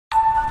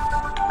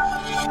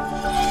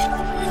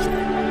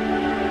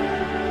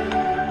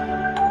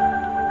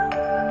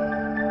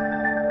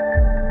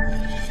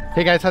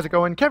Hey guys, how's it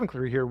going? Kevin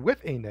Cleary here with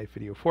a knife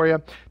video for you.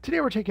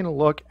 Today we're taking a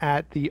look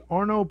at the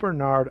Arno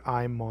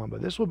Imamba.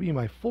 This will be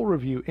my full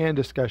review and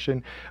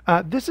discussion.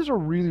 This is a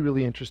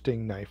really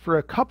interesting knife for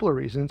a couple of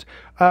reasons.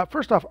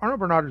 First off, Arno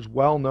Bernard is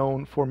well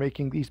known for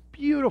making these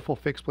beautiful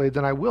fixed blades,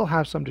 and I will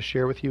have some to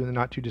share with you in the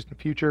not too distant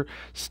future.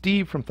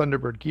 Steve from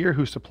Thunderbird Gear,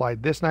 who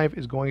supplied this knife,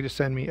 is going to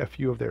send me a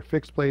few of their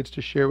fixed blades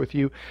to share with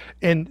you,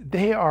 and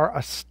they are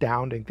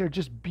astounding. They're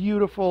just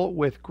beautiful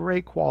with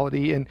great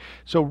quality, and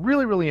so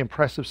really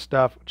impressive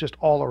stuff just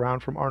all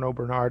around from Arno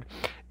Bernard.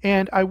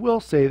 And I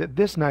will say that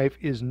this knife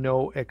is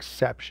no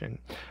exception.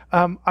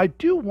 I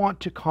do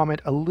want to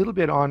comment a little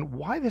bit on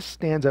why this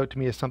stands out to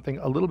me as something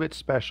a little bit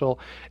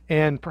special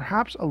and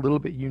perhaps a little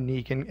bit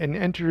unique, and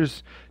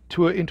enters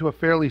into a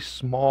fairly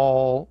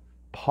small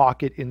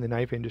pocket in the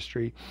knife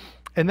industry.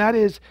 And that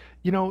is,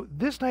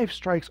 this knife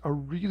strikes a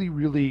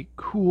really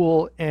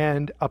cool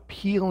and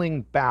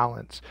appealing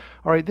balance.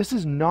 All right, this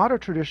is not a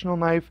traditional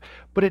knife,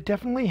 but it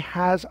definitely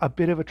has a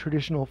bit of a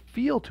traditional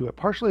feel to it.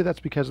 Partially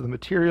that's because of the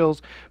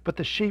materials, but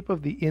the shape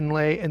of the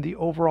inlay and the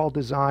overall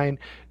design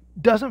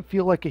doesn't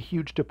feel like a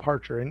huge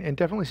departure, and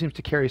definitely seems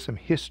to carry some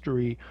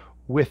history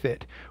with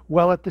it.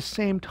 While at the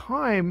same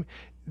time,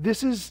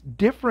 this is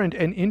different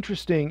and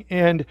interesting,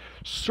 and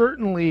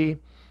certainly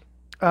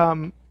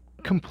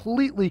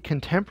completely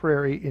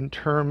contemporary in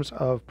terms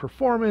of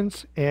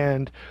performance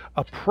and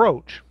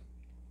approach.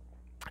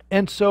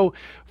 And so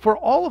for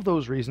all of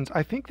those reasons,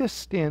 I think this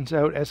stands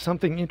out as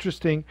something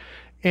interesting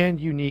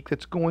and unique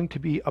that's going to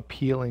be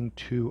appealing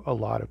to a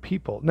lot of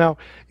people. Now,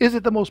 is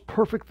it the most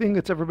perfect thing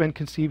that's ever been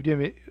conceived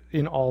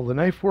in all the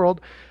knife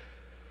world?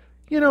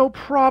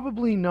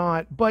 Probably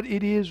not, but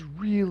it is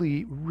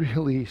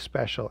really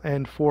special,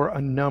 and for a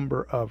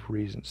number of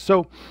reasons.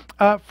 So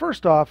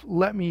first off,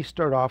 let me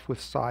start off with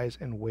size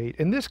and weight,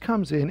 and this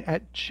comes in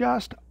at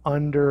just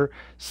under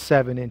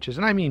 7 inches,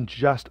 and I mean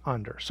just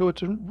under. So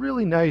it's a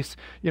really nice,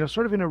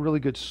 sort of in a really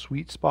good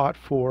sweet spot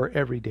for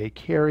everyday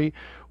carry,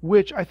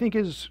 which I think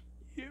is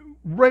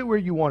right where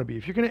you want to be.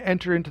 If you're going to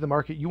enter into the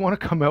market, you want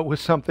to come out with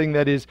something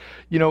that is,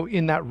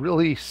 in that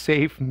really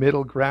safe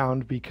middle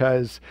ground,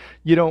 because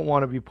you don't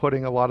want to be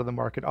putting a lot of the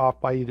market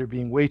off by either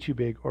being way too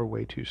big or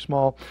way too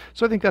small.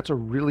 So I think that's a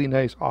really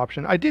nice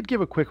option. I did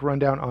give a quick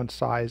rundown on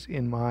size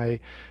in my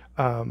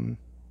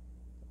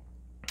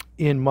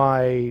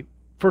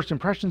first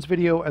impressions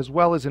video, as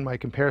well as in my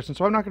comparison,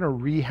 so I'm not going to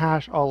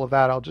rehash all of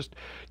that. I'll just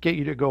get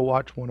you to go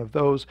watch one of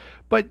those.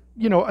 But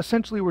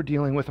essentially we're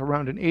dealing with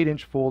around an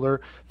 8-inch folder,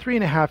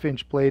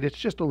 3.5-inch blade. It's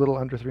just a little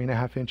under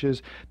 3.5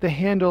 inches. The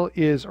handle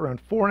is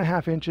around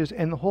 4.5 inches,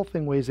 and the whole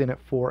thing weighs in at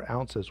 4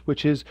 ounces,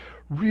 which is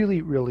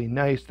really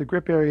nice. The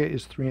grip area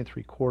is 3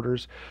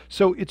 3/4,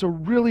 so it's a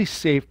really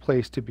safe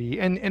place to be,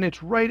 and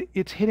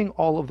it's hitting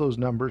all of those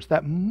numbers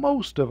that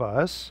most of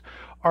us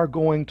are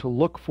going to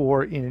look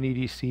for in an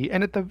EDC,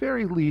 and at the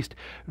very least,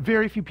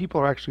 very few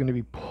people are actually going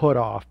to be put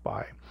off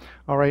by.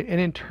 All right,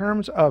 and in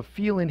terms of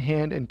feel in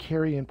hand and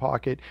carry in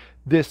pocket,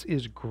 this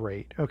is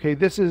great. Okay,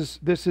 this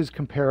is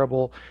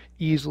comparable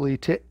easily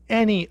to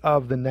any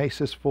of the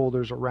nicest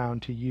folders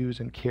around to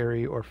use and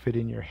carry or fit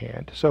in your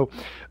hand. So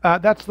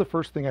that's the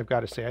first thing I've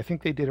got to say. I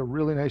think they did a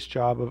really nice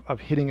job of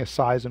hitting a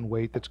size and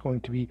weight that's going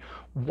to be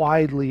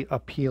widely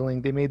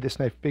appealing. They made this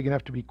knife big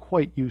enough to be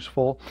quite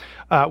useful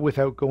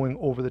without going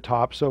over the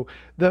top. So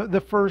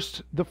the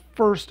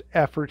first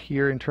effort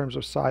here in terms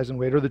of size and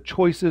weight, or the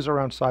choices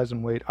around size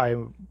and weight, I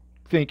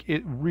think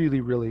it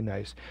really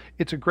nice.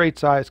 It's a great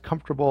size,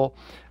 comfortable,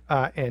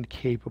 and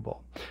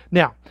capable.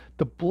 Now,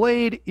 the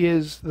blade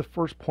is the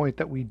first point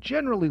that we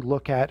generally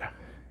look at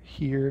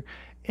here,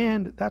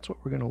 and that's what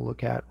we're going to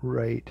look at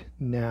right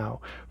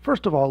now.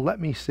 First of all, let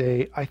me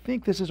say, I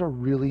think this is a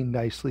really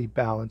nicely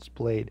balanced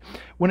blade.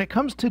 When it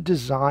comes to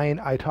design,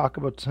 I talk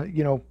about,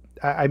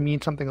 I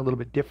mean something a little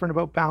bit different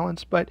about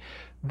balance, but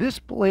this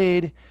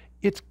blade,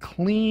 it's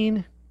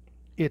clean,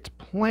 it's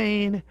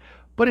plain,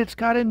 but it's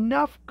got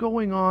enough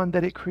going on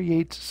that it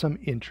creates some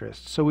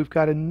interest. So we've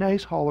got a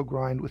nice hollow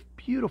grind with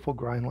beautiful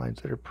grind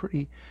lines that are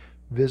pretty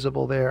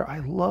visible there. I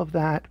love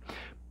that.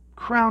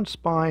 Crown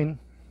spine,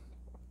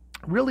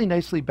 really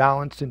nicely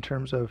balanced in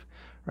terms of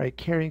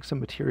carrying some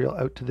material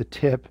out to the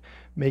tip,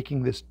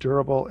 making this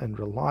durable and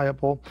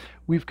reliable.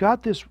 We've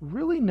got this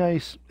really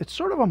nice, it's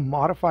sort of a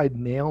modified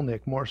nail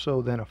nick more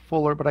so than a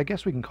fuller, but I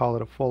guess we can call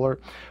it a fuller.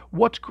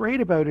 What's great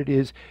about it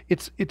is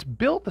it's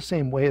built the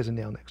same way as a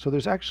nail nick. So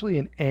there's actually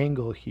an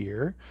angle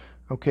here,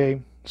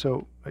 okay?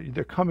 So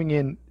they're coming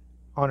in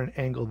on an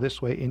angle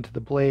this way into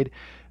the blade,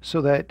 so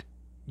that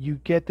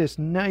you get this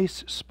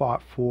nice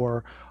spot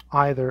for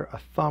either a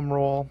thumb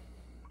roll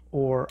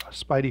or a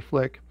spidey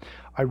flick.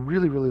 I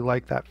really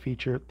like that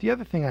feature. The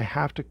other thing I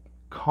have to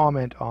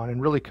comment on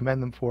and really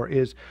commend them for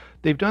is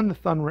they've done the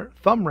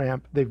thumb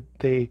ramp.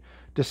 They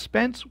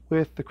dispense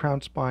with the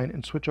crown spine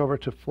and switch over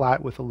to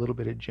flat with a little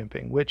bit of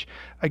jimping, which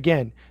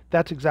again,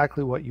 that's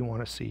exactly what you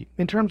want to see.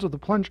 In terms of the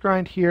plunge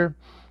grind here,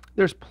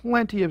 there's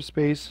plenty of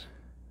space.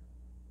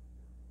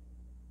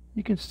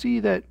 You can see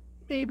that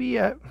maybe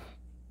a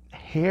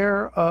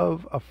hair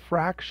of a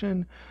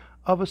fraction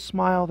of a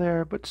smile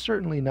there, but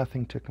certainly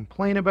nothing to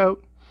complain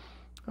about.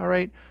 All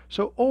right,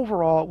 so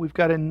overall, we've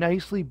got a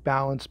nicely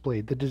balanced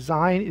blade. The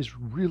design is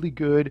really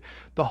good.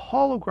 The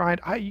hollow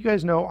grind, you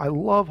guys know I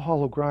love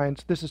hollow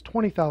grinds. This is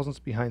 20 thousandths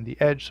behind the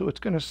edge, so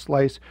it's going to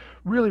slice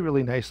really,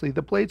 really nicely.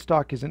 The blade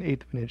stock is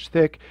 1/8 of an inch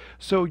thick,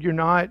 so you're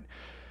not,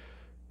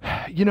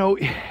 you know,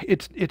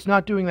 it's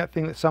not doing that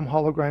thing that some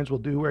hollow grinds will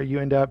do, where you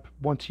end up,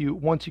 once you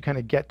kind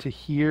of get to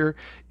here,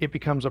 it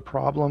becomes a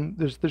problem.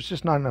 There's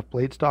just not enough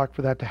blade stock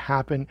for that to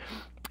happen.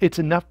 It's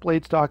enough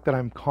blade stock that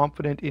I'm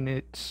confident in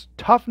its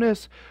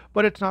toughness,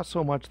 but it's not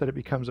so much that it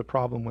becomes a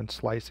problem when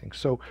slicing.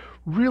 So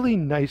really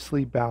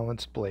nicely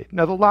balanced blade.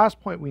 Now the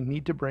last point we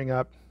need to bring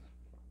up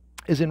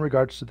is in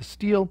regards to the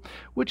steel,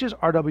 which is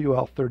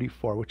RWL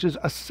 34, which is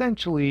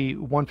essentially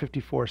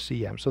 154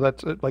 cm. So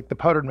that's like the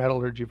powdered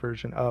metallurgy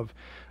version of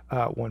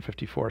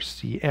 154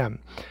 cm.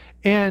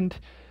 And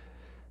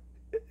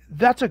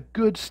that's a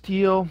good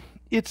steel.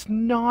 It's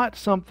not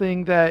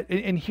something that,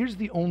 and here's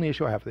the only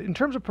issue I have with it. In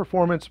terms of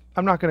performance,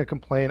 I'm not going to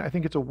complain. I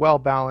think it's a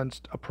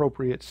well-balanced,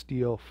 appropriate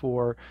steel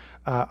for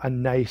a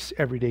nice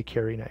everyday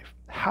carry knife.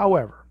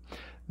 However,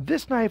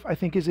 this knife I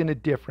think is in a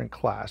different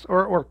class,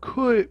 or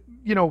could,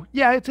 you know,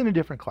 yeah, it's in a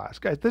different class.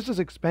 Guys, this is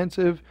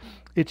expensive,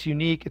 it's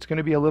unique, it's going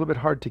to be a little bit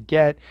hard to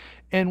get.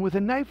 And with a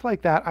knife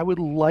like that, I would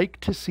like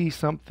to see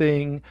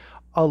something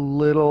a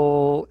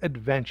little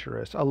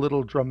adventurous, a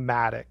little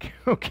dramatic,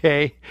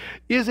 okay?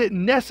 Is it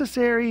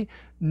necessary?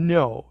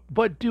 No.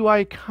 But do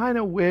I kind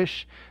of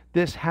wish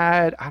this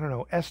had, I don't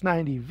know,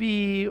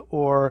 S90V,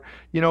 or,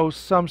 you know,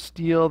 some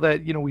steel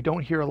that, you know, we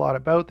don't hear a lot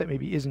about, that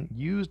maybe isn't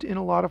used in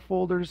a lot of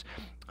folders?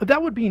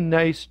 That would be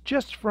nice,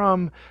 just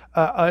from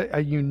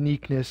a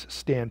uniqueness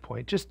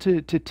standpoint, just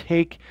to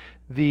take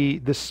the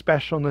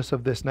specialness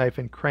of this knife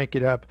and crank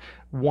it up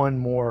one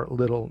more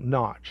little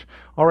notch.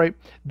 All right,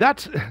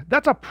 that's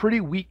a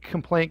pretty weak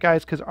complaint,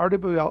 guys, because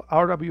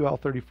RWL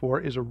 34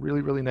 is a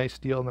really, really nice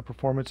steel, and the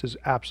performance is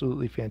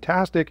absolutely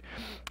fantastic.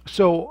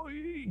 So,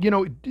 you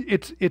know,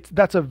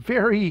 that's a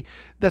very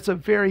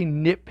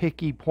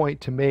nitpicky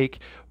point to make.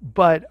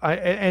 But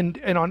and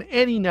on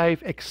any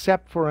knife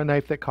except for a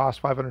knife that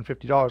costs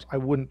 $550, I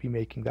wouldn't be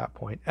making that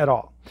point at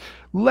all.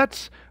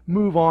 Let's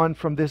move on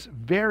from this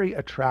very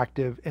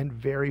attractive and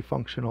very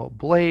functional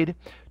blade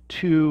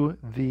to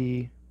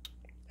the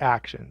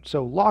action.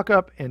 So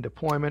lockup and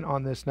deployment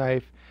on this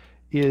knife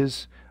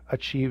is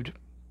achieved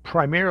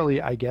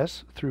primarily, I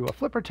guess, through a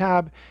flipper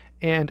tab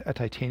and a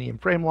titanium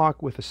frame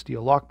lock with a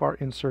steel lock bar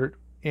insert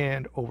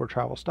and over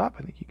travel stop.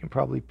 I think you can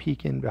probably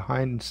peek in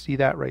behind and see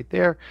that right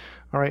there.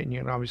 All right, and you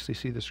can obviously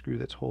see the screw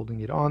that's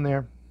holding it on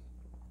there.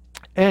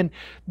 And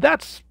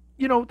that's,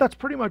 you know, that's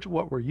pretty much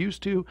what we're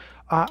used to.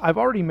 I've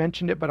already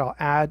mentioned it, but I'll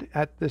add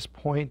at this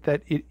point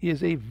that it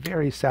is a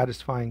very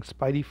satisfying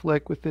Spidey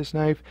flick with this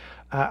knife.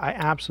 I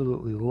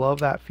absolutely love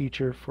that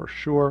feature for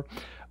sure.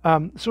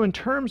 So in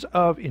terms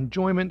of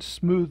enjoyment,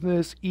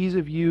 smoothness, ease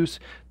of use,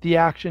 the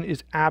action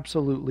is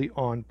absolutely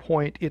on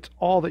point. It's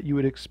all that you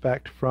would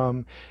expect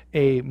from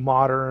a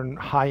modern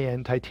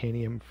high-end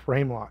titanium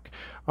frame lock.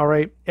 All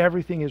right,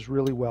 everything is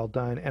really well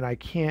done, and I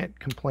can't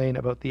complain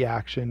about the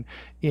action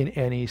in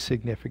any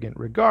significant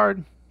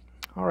regard.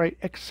 All right,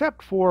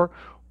 except for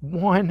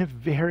one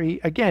very,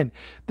 again,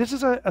 this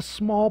is a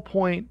small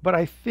point, but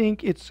I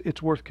think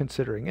it's worth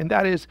considering, and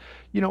that is,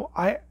 you know,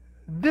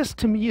 this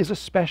to me is a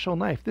special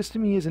knife. This to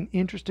me is an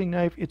interesting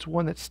knife. It's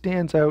one that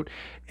stands out,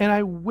 and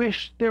I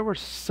wish there was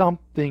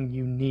something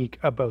unique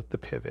about the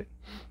pivot.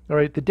 All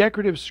right, the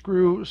decorative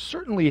screw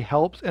certainly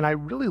helps, and I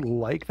really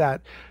like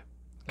that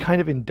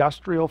kind of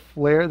industrial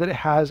flair that it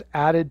has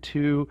added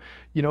to,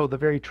 you know, the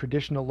very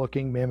traditional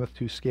looking Mammoth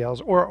 2 scales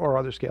or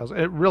other scales.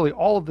 It really,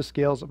 all of the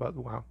scales about,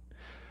 wow,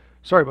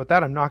 sorry about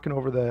that, I'm knocking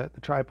over the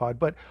tripod,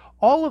 but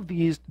all of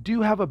these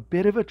do have a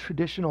bit of a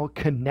traditional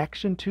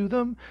connection to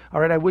them. All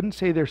right, I wouldn't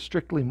say they're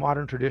strictly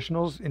modern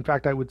traditionals. In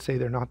fact, I would say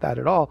they're not that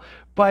at all.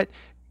 But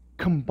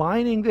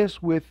combining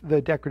this with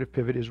the decorative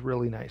pivot is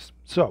really nice.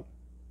 So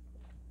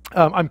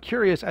I'm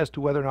curious as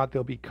to whether or not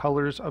there'll be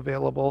colors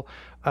available.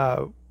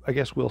 I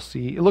guess we'll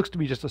see. It looks to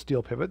be just a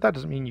steel pivot. That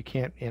doesn't mean you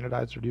can't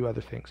anodize or do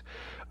other things.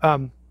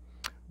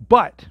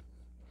 But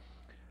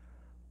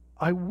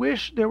I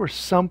wish there was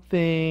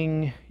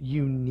something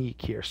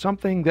unique here,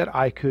 something that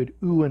I could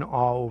ooh and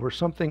ah over,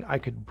 something I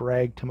could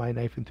brag to my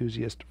knife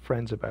enthusiast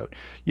friends about.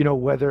 You know,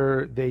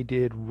 whether they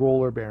did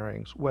roller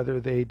bearings,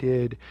 whether they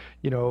did,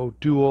 you know,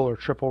 dual or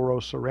triple row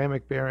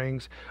ceramic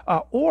bearings,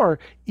 or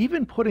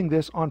even putting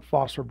this on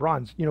phosphor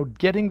bronze, you know,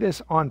 getting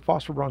this on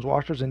phosphor bronze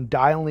washers and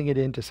dialing it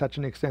in to such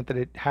an extent that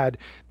it had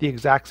the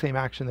exact same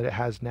action that it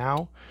has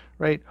now,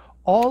 right?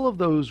 All of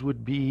those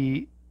would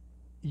be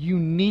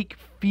unique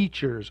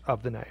features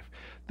of the knife.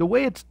 The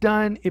way it's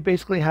done, it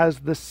basically has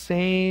the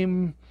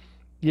same,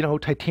 you know,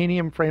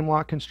 titanium frame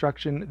lock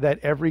construction that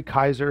every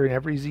Kaiser and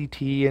every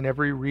ZT and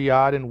every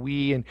Riyadh and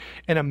Wii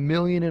and a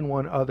million and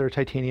one other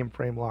titanium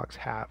frame locks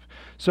have.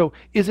 So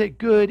is it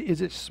good? Is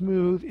it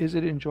smooth? Is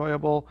it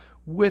enjoyable?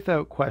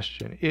 Without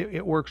question,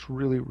 it works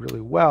really,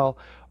 really well.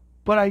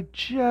 but I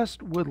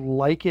just would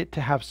like it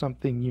to have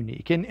something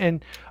unique.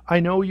 And I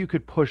know you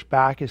could push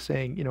back as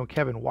saying, you know,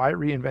 Kevin, why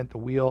reinvent the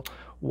wheel?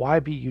 Why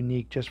be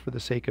unique just for the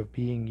sake of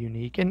being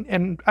unique?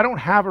 And I don't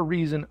have a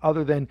reason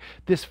other than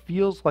this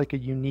feels like a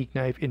unique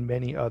knife in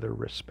many other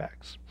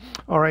respects.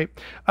 All right.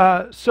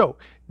 So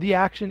the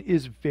action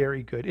is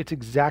very good. It's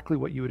exactly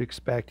what you would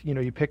expect. You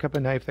know, you pick up a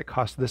knife that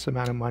costs this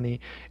amount of money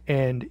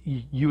and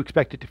you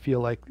expect it to feel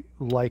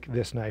like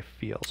this knife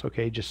feels,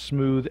 okay? Just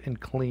smooth and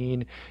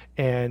clean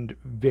and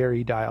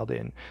very dialed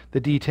in. The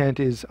detent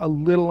is a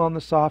little on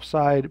the soft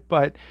side,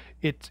 but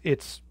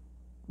it's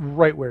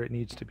right where it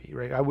needs to be,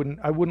 right? I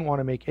wouldn't want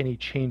to make any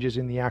changes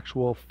in the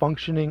actual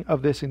functioning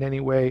of this in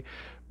any way,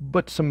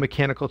 but some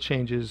mechanical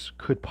changes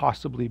could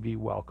possibly be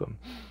welcome.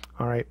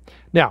 All right.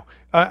 Now,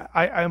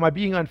 am I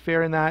being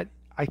unfair in that?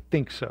 I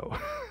think so.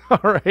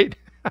 All right.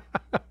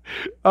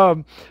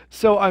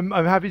 So I'm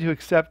happy to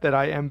accept that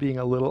I am being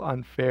a little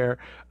unfair,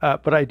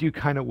 but I do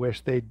kind of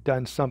wish they'd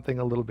done something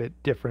a little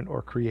bit different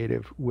or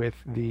creative with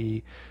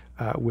the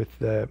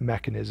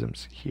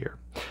mechanisms here.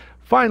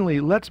 Finally,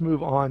 let's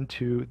move on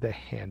to the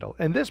handle.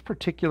 And this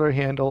particular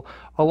handle,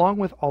 along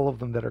with all of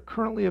them that are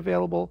currently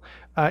available,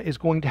 is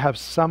going to have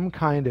some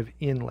kind of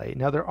inlay.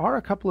 Now, there are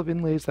a couple of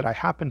inlays that I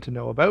happen to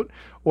know about,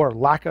 or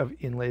lack of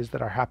inlays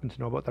that I happen to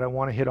know about that I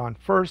want to hit on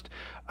first.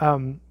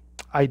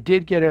 I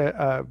did get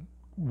a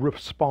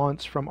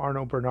response from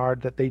Arno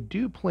Bernard that they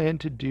do plan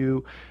to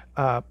do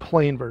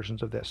plain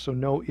versions of this, so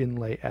no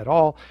inlay at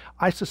all.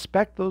 I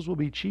suspect those will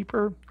be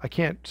cheaper. I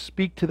can't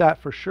speak to that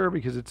for sure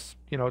because it's,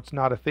 you know, it's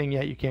not a thing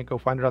yet. You can't go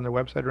find it on their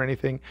website or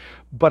anything,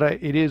 but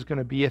it is going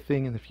to be a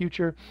thing in the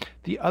future.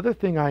 The other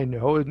thing I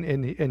know,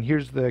 and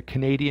here's the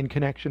Canadian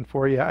connection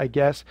for you, I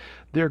guess,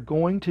 they're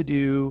going to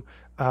do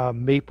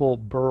maple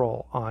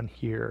burl on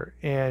here,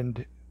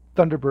 and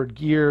Thunderbird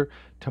Gear,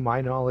 to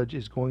my knowledge,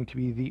 is going to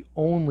be the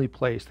only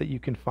place that you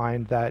can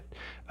find that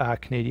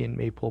Canadian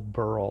maple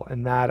burl,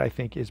 and that I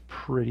think is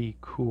pretty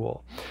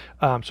cool.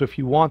 So if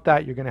you want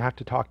that, you're going to have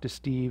to talk to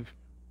Steve.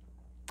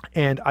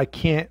 And I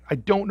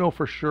don't know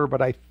for sure,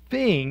 but I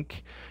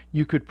think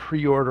you could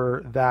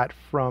pre-order that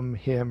from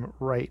him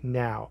right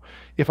now.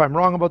 If I'm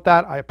wrong about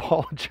that, I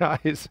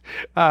apologize.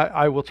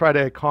 I will try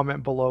to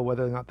comment below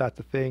whether or not that's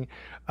a thing.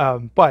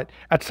 But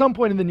at some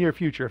point in the near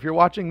future, if you're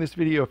watching this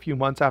video a few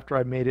months after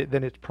I made it,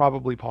 then it's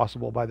probably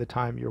possible by the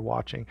time you're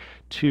watching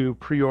to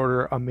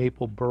pre-order a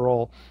maple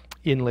burl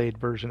inlaid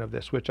version of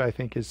this, which I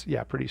think is,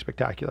 yeah, pretty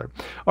spectacular.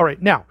 All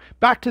right, now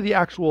back to the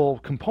actual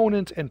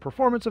components and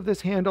performance of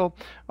this handle.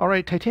 All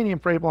right, titanium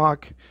frame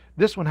lock.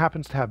 This one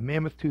happens to have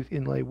mammoth tooth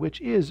inlay, which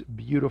is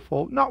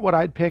beautiful. Not what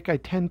I'd pick. I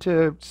tend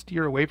to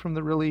steer away from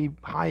the really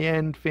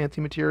high-end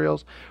fancy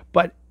materials,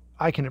 but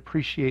I can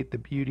appreciate the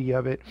beauty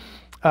of it.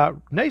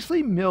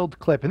 Nicely milled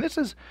clip, and this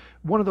is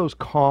one of those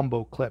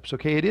combo clips,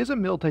 okay? It is a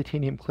milled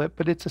titanium clip,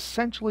 but it's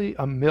essentially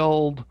a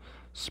milled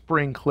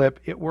spring clip.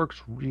 It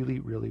works really,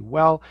 really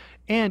well,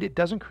 and it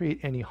doesn't create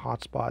any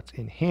hot spots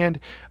in hand.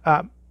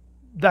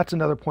 That's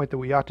another point that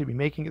we ought to be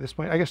making at this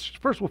point. I guess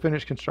first we'll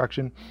finish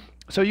construction.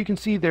 So you can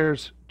see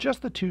there's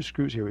just the two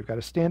screws here. We've got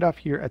a standoff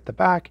here at the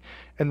back,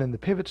 and then the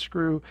pivot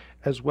screw,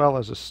 as well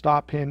as a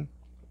stop pin.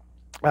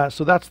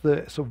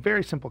 So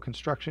very simple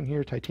construction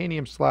here,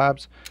 titanium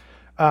slabs.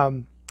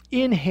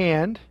 In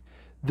hand,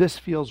 this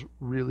feels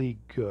really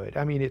good.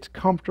 I mean, it's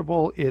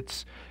comfortable.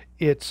 It's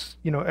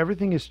you know,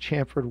 everything is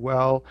chamfered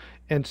well,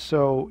 and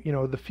so, you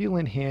know, the feel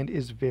in hand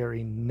is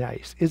very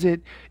nice.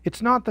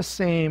 It's not the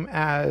same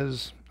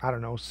as, I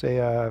don't know, say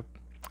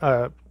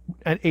an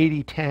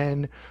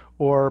 8010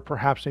 or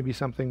perhaps maybe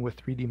something with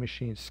 3D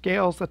machine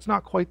scales. That's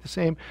not quite the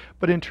same,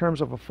 but in terms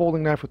of a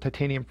folding knife with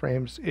titanium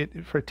frames,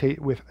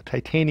 with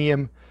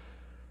titanium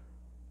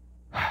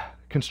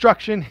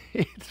construction,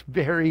 it's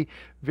very,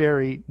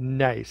 very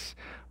nice.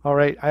 All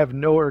right, I have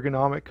no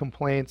ergonomic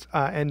complaints.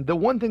 And the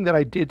one thing that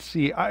I did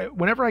see,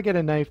 whenever I get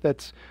a knife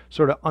that's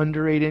sort of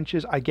under 8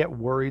 inches, I get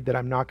worried that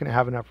I'm not going to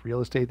have enough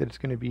real estate, that it's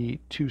going to be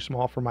too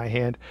small for my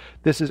hand.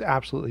 This is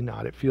absolutely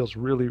not. It feels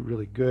really,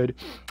 really good.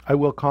 I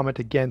will comment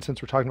again,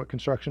 since we're talking about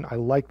construction, I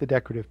like the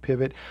decorative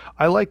pivot.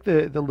 I like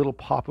the little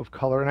pop of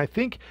color, and I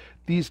think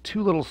these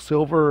two little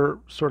silver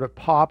sort of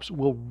pops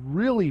will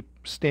really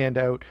stand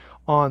out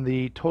on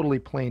the totally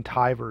plain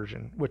tie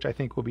version, which I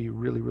think will be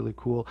really, really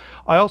cool.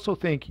 I also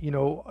think, you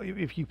know,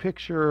 if you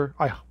picture,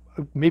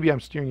 maybe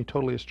I'm steering you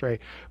totally astray,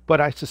 but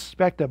I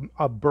suspect a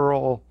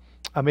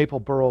maple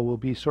burl will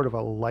be sort of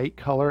a light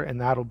color,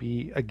 and that'll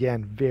be,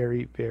 again,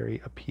 very,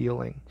 very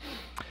appealing.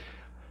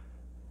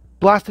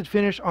 Blasted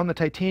finish on the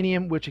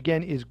titanium, which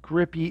again is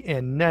grippy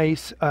and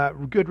nice,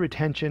 good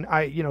retention.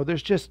 You know,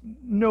 there's just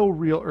no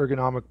real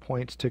ergonomic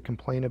points to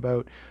complain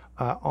about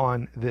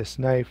on this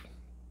knife.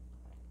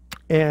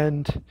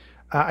 And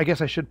I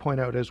guess I should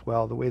point out as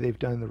well, the way they've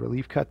done the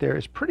relief cut there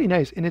is pretty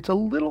nice, and it's a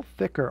little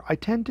thicker. I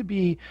tend to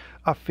be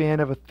a fan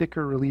of a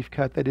thicker relief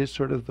cut. That is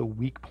sort of the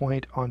weak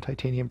point on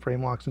titanium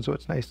frame locks, and so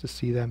it's nice to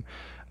see them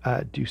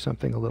do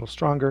something a little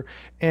stronger.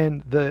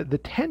 And the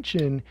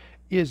tension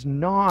is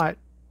not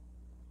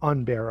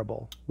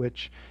unbearable,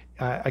 which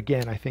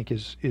again, I think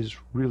is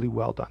really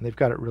well done. They've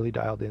got it really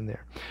dialed in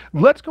there.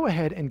 Let's go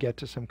ahead and get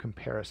to some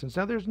comparisons.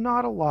 Now, there's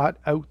not a lot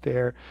out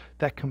there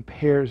that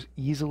compares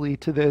easily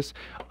to this.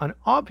 An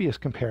obvious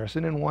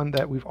comparison, and one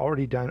that we've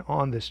already done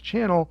on this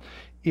channel,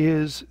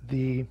 is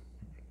the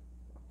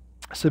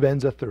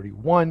Sebenza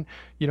 31.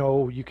 You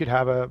know, you could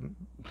have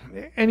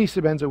any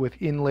Sebenza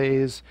with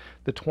inlays,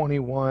 the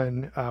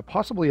 21,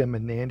 possibly a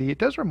Menandi. It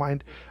does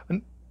remind,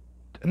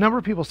 a number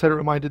of people said it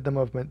reminded them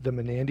of the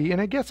Menandi,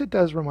 and I guess it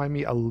does remind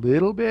me a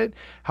little bit.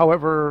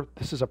 However,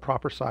 this is a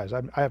proper size.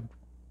 I have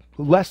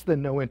less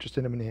than no interest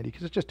in a Menandi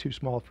because it's just too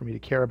small for me to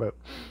care about.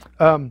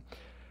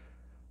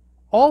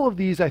 All of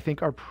these, I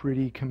think, are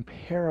pretty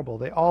comparable.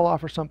 They all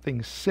offer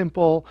something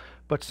simple,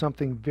 but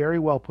something very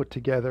well put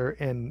together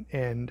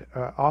and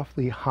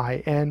awfully high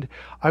end.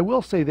 I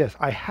will say this,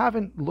 I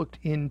haven't looked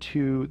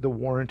into the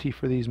warranty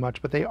for these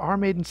much, but they are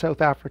made in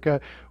South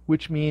Africa,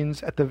 which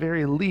means at the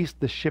very least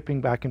the shipping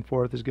back and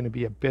forth is going to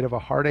be a bit of a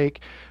heartache.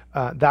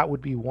 That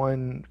would be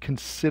one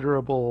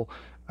considerable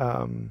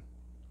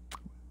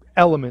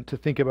element to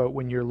think about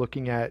when you're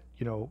looking at,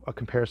 you know, a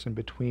comparison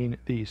between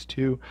these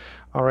two.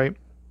 All right.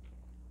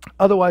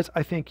 Otherwise,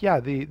 I think, yeah,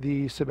 the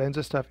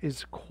Sebenza stuff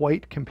is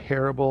quite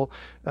comparable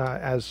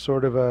as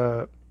sort of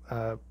a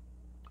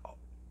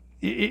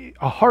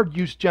hard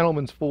use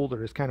gentleman's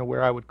folder is kind of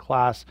where I would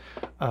class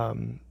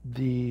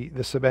the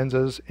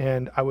Sebenzas,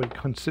 and I would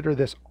consider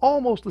this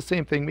almost the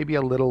same thing, maybe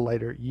a little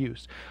lighter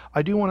use.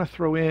 I do want to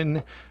throw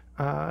in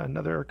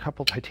another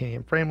couple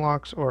titanium frame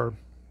locks, or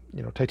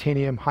you know,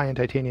 titanium, high-end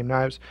titanium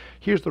knives.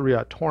 Here's the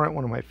Riot Torrent,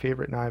 one of my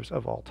favorite knives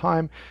of all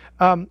time.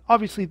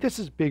 Obviously, this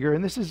is bigger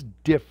and this is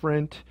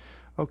different,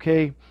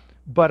 okay?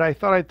 But I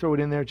thought I'd throw it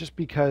in there just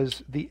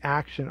because the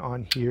action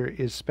on here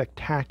is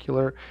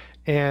spectacular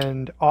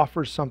and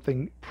offers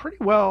something pretty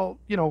well,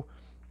 you know,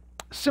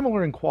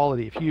 similar in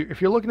quality.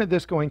 If you're looking at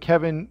this going,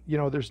 Kevin, you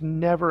know, there's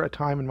never a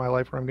time in my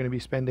life where I'm going to be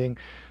spending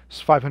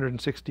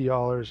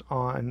 $560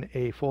 on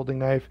a folding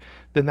knife,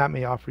 then that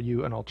may offer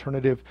you an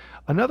alternative.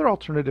 Another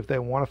alternative that I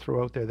want to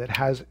throw out there that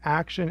has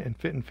action and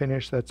fit and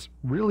finish that's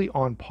really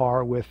on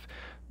par with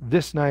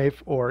this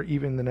knife, or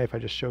even the knife I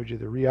just showed you,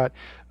 the Riot,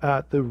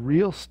 the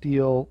Real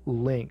Steel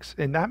Lynx.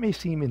 And that may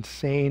seem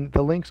insane.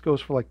 The Lynx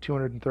goes for like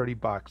 230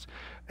 bucks.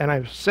 And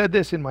I've said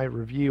this in my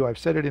review, I've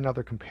said it in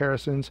other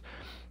comparisons.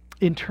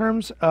 In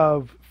terms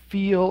of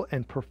feel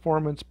and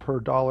performance per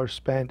dollar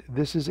spent,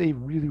 this is a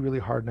really, really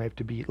hard knife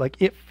to beat. Like,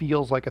 it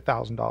feels like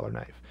 $1,000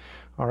 knife.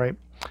 All right,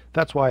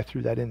 that's why I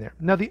threw that in there.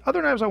 Now, the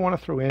other knives I want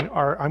to throw in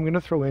I'm going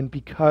to throw in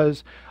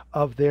because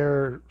of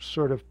their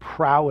sort of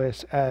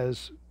prowess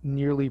as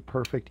nearly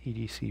perfect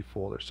EDC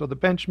folders. So the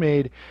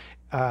Benchmade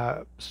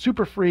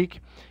Super Freak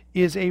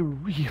is a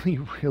really,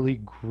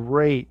 really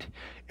great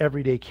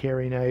everyday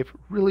carry knife,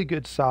 really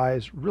good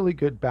size, really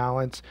good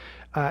balance,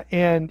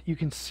 and you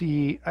can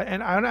see,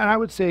 and I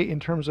would say in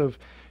terms of,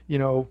 you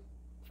know,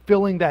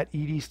 filling that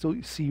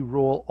EDC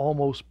role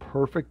almost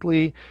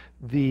perfectly,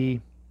 the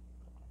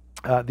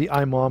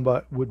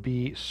Imamba would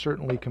be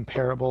certainly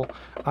comparable.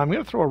 I'm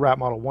going to throw a Rat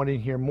Model 1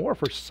 in here more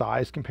for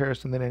size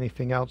comparison than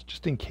anything else,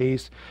 just in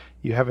case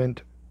you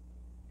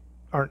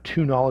aren't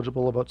too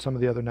knowledgeable about some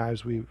of the other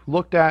knives we've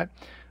looked at.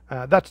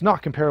 That's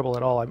not comparable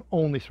at all. I'm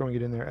only throwing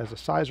it in there as a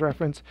size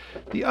reference.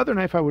 The other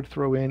knife I would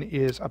throw in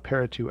is a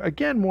Para 2.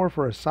 Again, more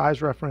for a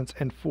size reference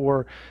and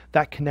for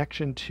that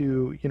connection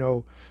to, you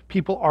know,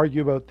 people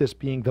argue about this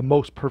being the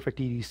most perfect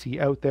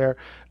EDC out there.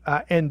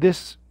 And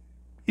this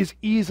is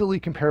easily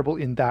comparable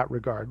in that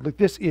regard. Like,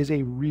 this is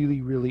a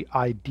really, really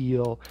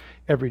ideal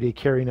everyday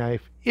carry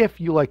knife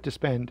if you like to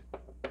spend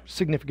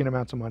significant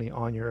amounts of money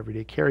on your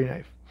everyday carry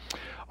knife.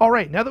 All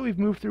right, now that we've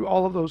moved through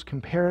all of those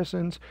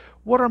comparisons,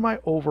 what are my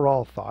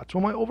overall thoughts?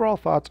 Well, my overall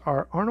thoughts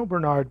are Arno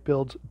Bernard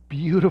builds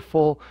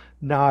beautiful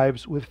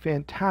knives with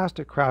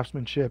fantastic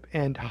craftsmanship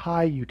and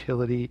high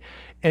utility.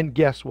 And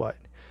guess what?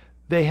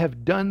 They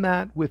have done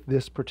that with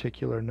this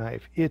particular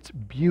knife. It's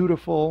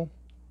beautiful,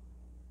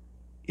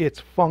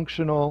 it's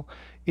functional,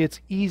 it's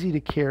easy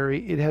to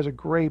carry, it has a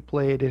great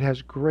blade, it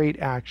has great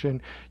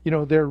action. You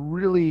know, they're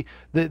really,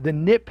 the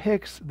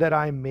nitpicks that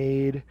I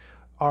made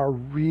are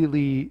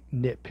really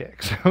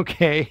nitpicks,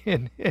 okay?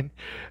 And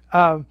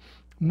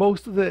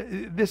most of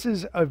this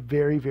is a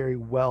very, very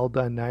well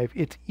done knife.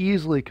 It's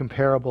easily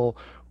comparable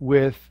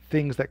with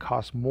things that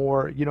cost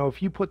more. You know,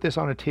 if you put this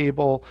on a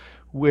table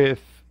with,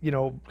 you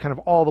know, kind of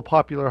all the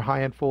popular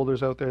high-end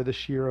folders out there, the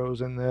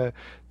Shiros and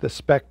the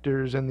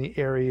Spectres and the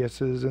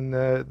Ariuses and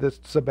the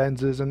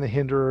Sebenzas and the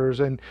Hinderers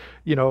and,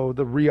 you know,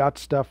 the Riot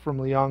stuff from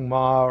Liang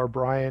Ma or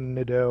Brian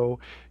Nadeau,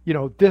 you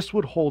know, this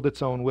would hold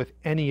its own with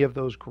any of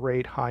those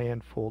great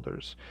high-end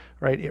folders,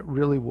 right? It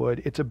really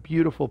would. It's a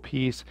beautiful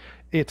piece.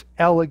 It's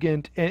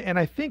elegant. And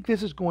I think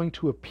this is going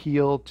to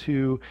appeal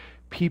to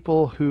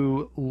people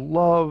who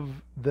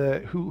love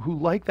who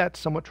like that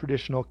somewhat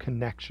traditional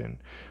connection,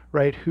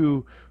 right?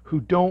 Who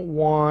don't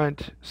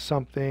want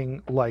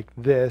something like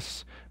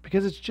this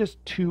because it's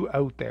just too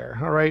out there,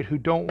 all right? Who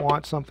don't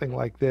want something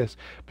like this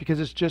because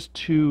it's just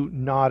too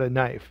not a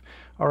knife,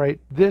 all right?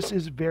 This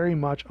is very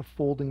much a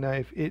folding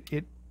knife.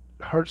 It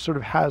sort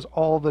of has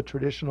all the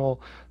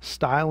traditional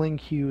styling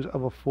cues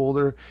of a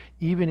folder,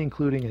 even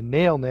including a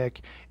nail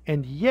nick,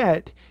 and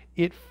yet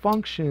it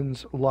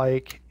functions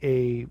like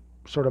a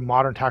sort of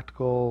modern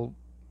tactical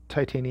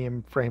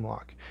titanium frame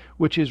lock,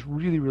 which is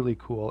really, really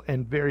cool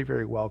and very,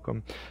 very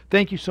welcome.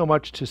 Thank you so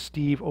much to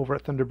Steve over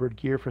at Thunderbird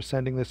Gear for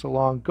sending this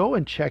along. Go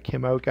and check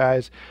him out,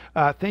 guys.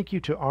 Thank you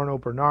to Arno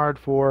Bernard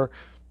for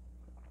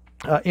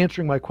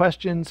answering my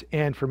questions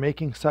and for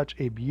making such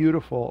a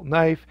beautiful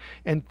knife.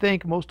 And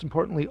thank, most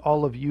importantly,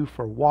 all of you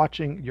for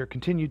watching. Your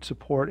continued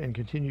support and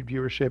continued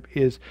viewership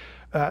is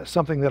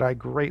something that I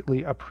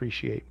greatly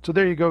appreciate. So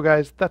there you go,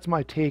 guys. That's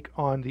my take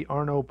on the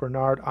Arno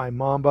Bernard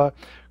Imamba.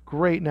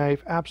 Great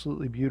knife,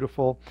 absolutely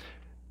beautiful.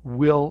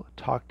 We'll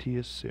talk to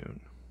you soon.